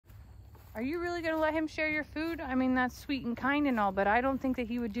Are you really going to let him share your food? I mean, that's sweet and kind and all, but I don't think that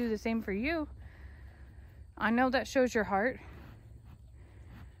he would do the same for you. I know that shows your heart.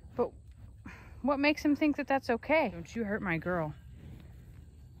 But what makes him think that that's okay? Don't you hurt my girl.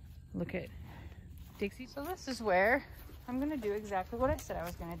 Look at Dixie. So this is where I'm going to do exactly what I said I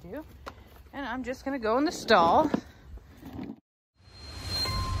was going to do. And I'm just going to go in the stall.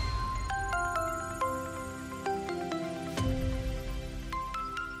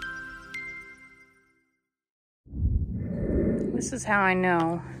 This is how I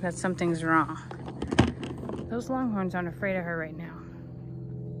know that something's wrong. Those Longhorns aren't afraid of her right now.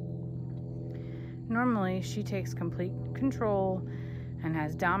 Normally, she takes complete control and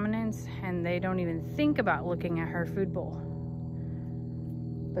has dominance, and they don't even think about looking at her food bowl.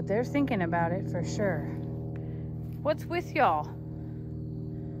 But they're thinking about it for sure. What's with y'all?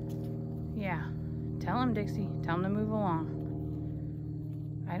 Yeah, tell him, Dixie. Tell him to move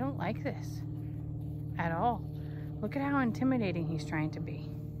along. I don't like this at all. Look at how intimidating he's trying to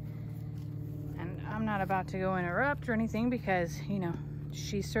be. And I'm not about to go interrupt or anything because, you know,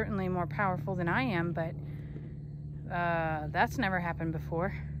 she's certainly more powerful than I am, but that's never happened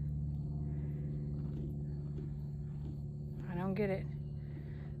before. I don't get it.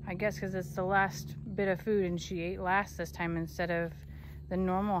 I guess because it's the last bit of food and she ate last this time instead of the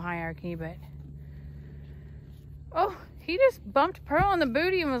normal hierarchy, but... Oh, he just bumped Pearl on the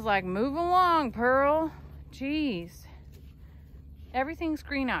booty and was like, move along, Pearl. Jeez. Everything's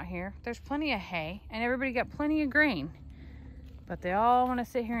green out here. There's plenty of hay and everybody got plenty of grain. But they all want to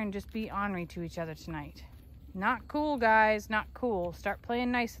sit here and just be ornery to each other tonight. Not cool, guys. Not cool. Start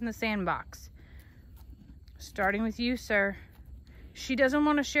playing nice in the sandbox. Starting with you, sir. She doesn't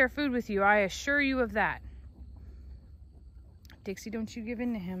want to share food with you. I assure you of that. Dixie, don't you give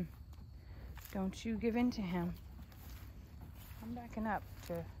in to him. Don't you give in to him. I'm backing up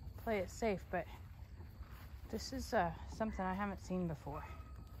to play it safe, but this is something I haven't seen before.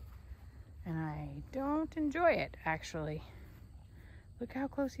 And I don't enjoy it, actually. Look how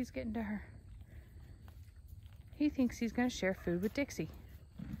close he's getting to her. He thinks he's going to share food with Dixie.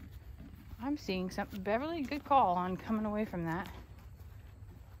 I'm seeing something. Beverly, good call on coming away from that.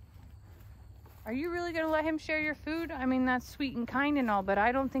 Are you really going to let him share your food? I mean, that's sweet and kind and all, but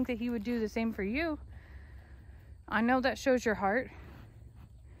I don't think that he would do the same for you. I know that shows your heart.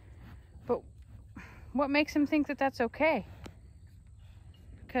 But what makes him think that that's okay?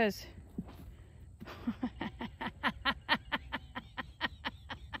 Because...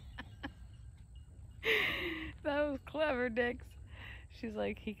 That was clever, Dix. She's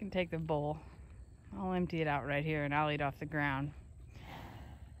like, he can take the bowl. I'll empty it out right here and I'll eat off the ground.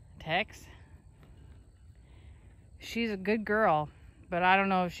 Tex? She's a good girl, but I don't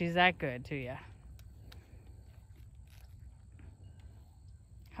know if she's that good to you.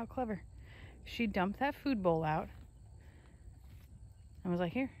 How clever. She dumped that food bowl out and was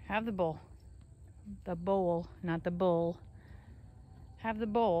like, here, have the bowl. The bowl, not the bowl. Have the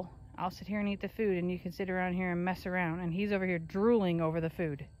bowl. I'll sit here and eat the food and you can sit around here and mess around. And he's over here drooling over the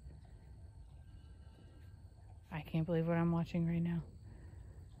food. I can't believe what I'm watching right now.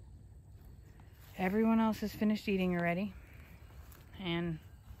 Everyone else has finished eating already. And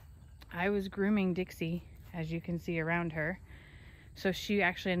I was grooming Dixie, as you can see around her. So she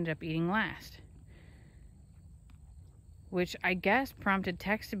actually ended up eating last. Which I guess prompted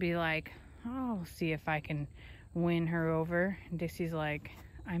Tex to be like, oh, I'll see if I can win her over. And Dixie's like,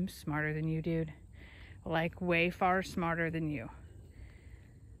 I'm smarter than you, dude. Like, way far smarter than you.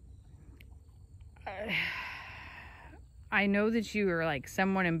 I know that you are, like,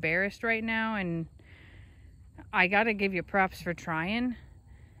 somewhat embarrassed right now, and I gotta give you props for trying,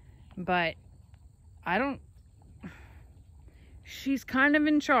 but I don't... She's kind of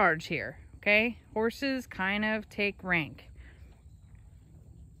in charge here, okay? Horses kind of take rank.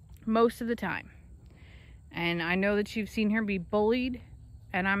 Most of the time. And I know that you've seen her be bullied,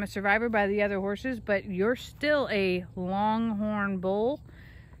 and I'm a survivor by the other horses, but you're still a Longhorn bull,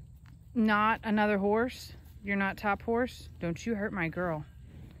 not another horse. You're not top horse. Don't you hurt my girl.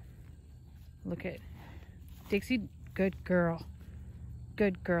 Look at Dixie. Good girl.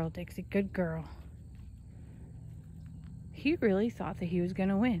 Good girl, Dixie. Good girl. He really thought that he was going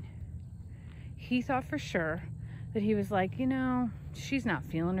to win. He thought for sure that he was like, you know, she's not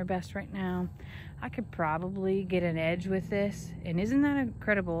feeling her best right now. I could probably get an edge with this. And isn't that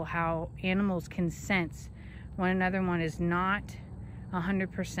incredible how animals can sense when another one is not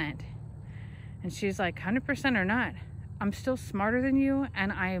 100%? And she's like, 100% or not, I'm still smarter than you,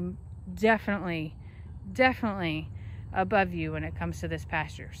 and I'm definitely above you when it comes to this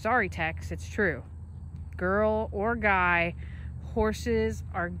pasture. Sorry, Tex, it's true. Girl or guy, horses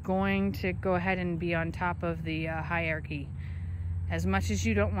are going to go ahead and be on top of the hierarchy, as much as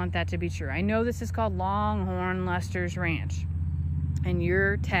you don't want that to be true. I know this is called Longhorn Lester's Ranch, and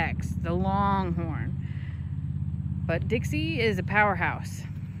you're Tex, the Longhorn. But Dixie is a powerhouse,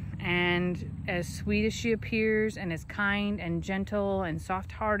 and as sweet as she appears, and as kind and gentle and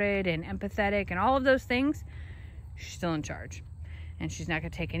soft-hearted and empathetic and all of those things, she's still in charge. And she's not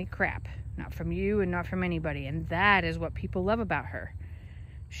going to take any crap. Not from you and not from anybody. And that is what people love about her.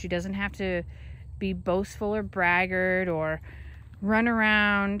 She doesn't have to be boastful or braggart or run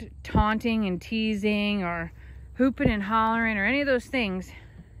around taunting and teasing or hooping and hollering or any of those things.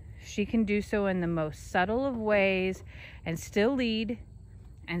 She can do so in the most subtle of ways and still lead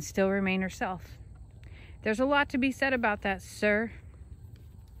and still remain herself. There's a lot to be said about that, sir.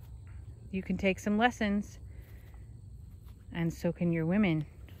 You can take some lessons, and so can your women.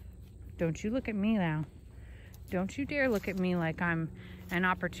 Don't you look at me now. Don't you dare look at me like I'm an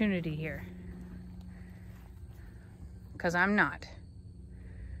opportunity here. Because I'm not.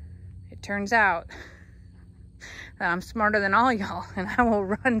 It turns out that I'm smarter than all y'all, and I will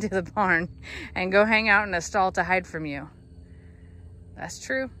run to the barn and go hang out in a stall to hide from you. That's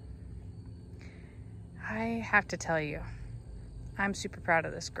true. I have to tell you, I'm super proud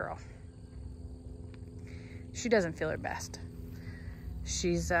of this girl. She doesn't feel her best.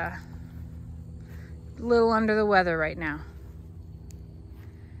 She's a little under the weather right now.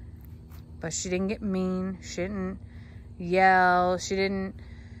 But she didn't get mean. She didn't yell. She didn't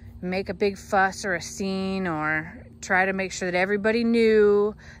make a big fuss or a scene or try to make sure that everybody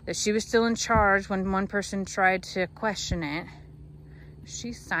knew that she was still in charge when one person tried to question it.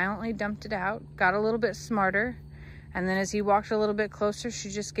 She silently dumped it out, got a little bit smarter, and then as he walked a little bit closer, she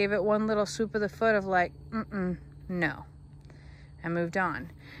just gave it one little swoop of the foot of like, no, and moved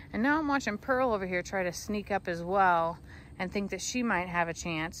on. And now I'm watching Pearl over here try to sneak up as well and think that she might have a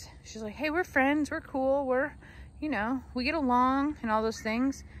chance. She's like, hey, we're friends, we're cool, we're, you know, we get along and all those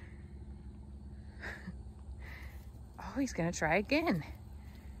things. Oh, he's gonna try again.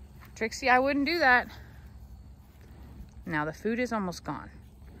 Trixie, I wouldn't do that. Now the food is almost gone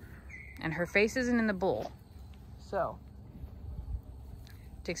and her face isn't in the bowl. So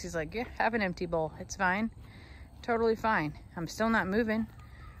Dixie's like, yeah, have an empty bowl. It's fine. Totally fine. I'm still not moving.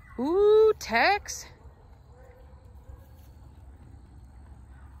 Ooh, Tex.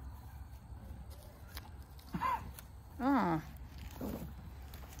 Oh.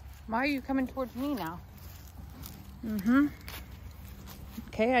 Why are you coming towards me now?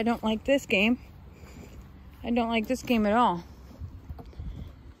 Okay, I don't like this game. I don't like this game at all.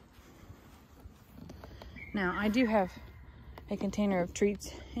 Now, I do have a container of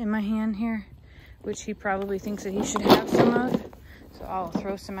treats in my hand here, which he probably thinks that he should have some of. So I'll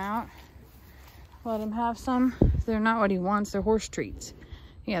throw some out. Let him have some. They're not what he wants. They're horse treats.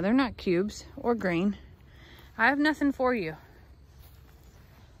 Yeah, they're not cubes or grain. I have nothing for you.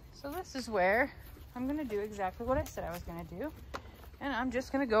 So this is where I'm going to do exactly what I said I was going to do. And I'm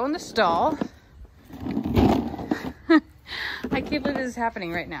just going to go in the stall. I can't believe this is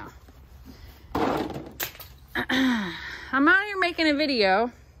happening right now. I'm out here making a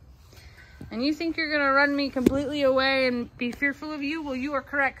video, and you think you're going to run me completely away and be fearful of you? Well, you are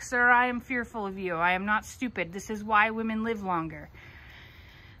correct, sir. I am fearful of you. I am not stupid. This is why women live longer.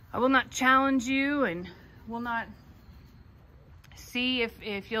 I will not challenge you and will not see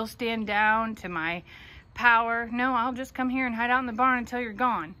if you'll stand down to my power. No, I'll just come here and hide out in the barn until you're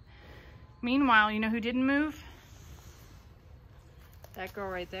gone. Meanwhile, you know who didn't move? That girl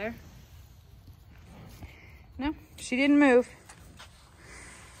right there. No, she didn't move.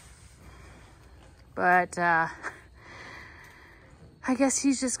 But I guess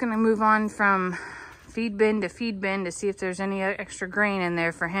he's just gonna move on from feed bin to see if there's any extra grain in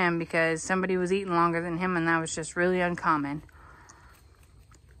there for him, because somebody was eating longer than him and that was just really uncommon.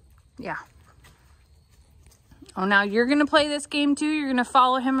 Yeah. Oh, now you're gonna play this game too? You're gonna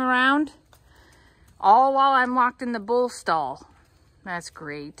follow him around? All while I'm locked in the bull stall. That's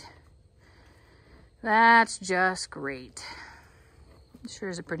great. That's just great. It sure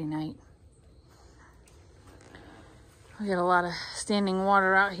is a pretty night. We got a lot of standing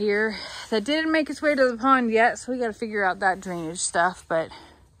water out here that didn't make its way to the pond yet, so we got to figure out that drainage stuff. But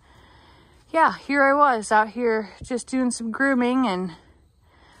yeah, here I was out here just doing some grooming, and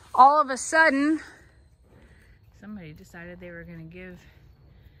all of a sudden somebody decided they were going to give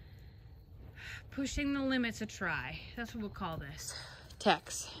pushing the limits a try. That's what we'll call this.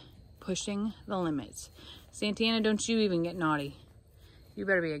 Tex, pushing the limits. Santana, don't you even get naughty. You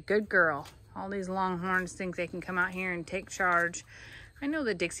better be a good girl. All these Longhorns think they can come out here and take charge. I know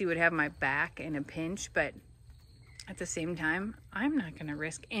that Dixie would have my back in a pinch, but at the same time, I'm not going to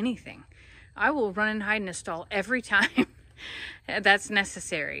risk anything. I will run and hide in a stall every time that's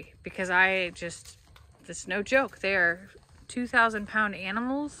necessary, because it's no joke. They are 2,000-pound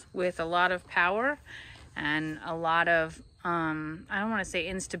animals with a lot of power and a lot of, I don't want to say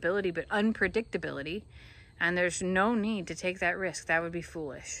instability, but unpredictability. And there's no need to take that risk. That would be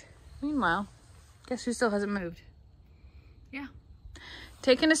foolish. Meanwhile, guess who still hasn't moved? Yeah.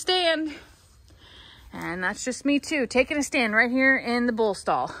 Taking a stand. And that's just me too, taking a stand right here in the bull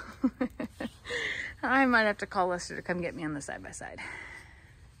stall. I might have to call Lester to come get me on the side-by-side.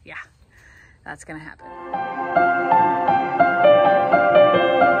 Yeah, that's gonna happen.